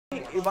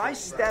if I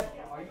step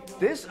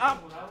this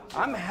up,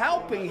 I'm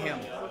helping him.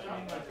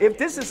 If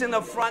this is in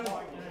the front,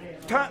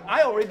 turn,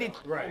 I already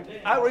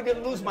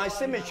lose my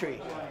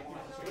symmetry.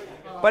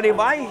 But if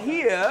I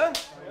here,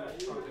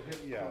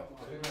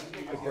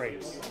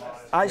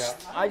 I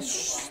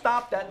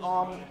stop that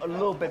arm a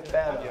little bit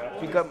better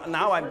because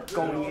now I'm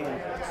going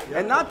in.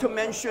 And not to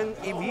mention,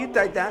 if you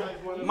like that,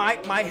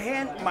 my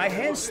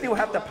hand still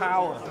have the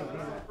power.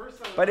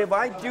 But if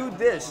I do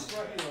this,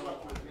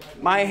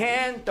 my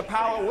hand, the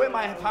power, where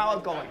my power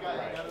going?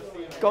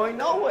 Going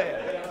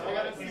nowhere.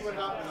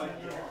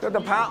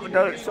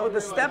 So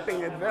the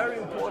stepping is very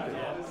important.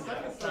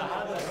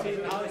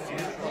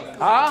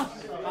 Huh?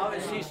 How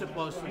is he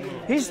supposed to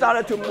move? He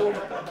started to move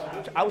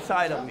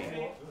outside of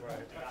me.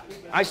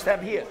 I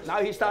step here.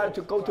 Now he started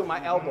to go to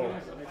my elbow.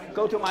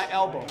 Go to my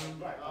elbow.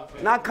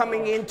 Not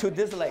coming into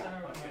this leg.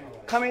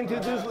 Coming to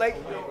this leg.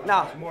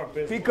 Now,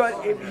 because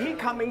if he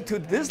coming to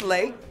this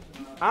leg,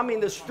 I'm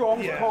in the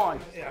strong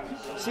point.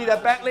 See,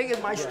 that back leg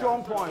is my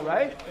strong point,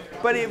 right?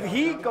 But if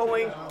he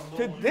going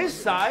to this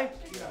side,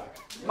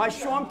 my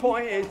strong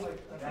point is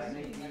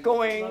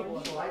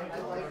going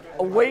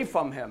away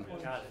from him.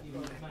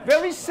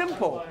 Very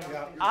simple.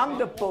 I'm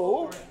the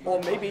bull, or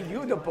maybe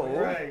you the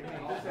bull,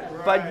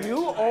 but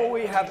you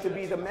always have to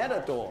be the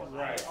matador.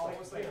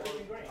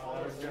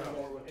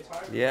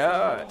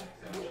 Yeah.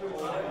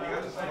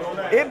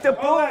 If the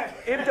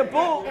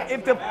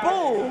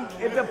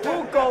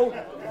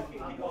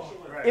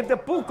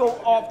bull go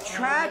off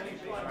track,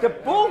 the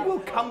bull will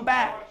come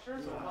back.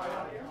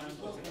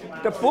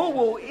 The bull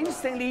will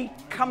instantly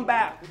come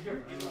back.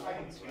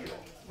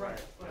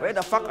 Where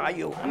the fuck are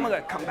you? I'm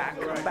gonna come back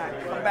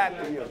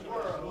to you.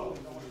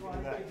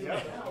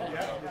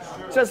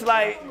 Just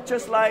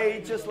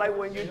like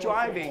when you're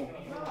driving,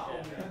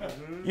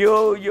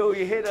 you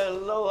hit a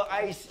little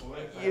ice,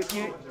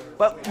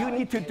 but you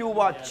need to do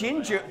what?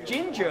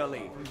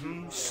 Gingerly,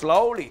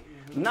 slowly.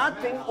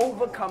 Nothing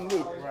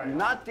overcommit.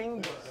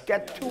 Nothing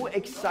get too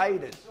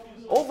excited.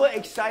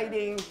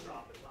 Overexciting,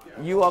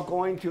 you are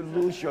going to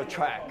lose your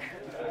track.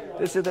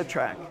 This is the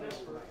track.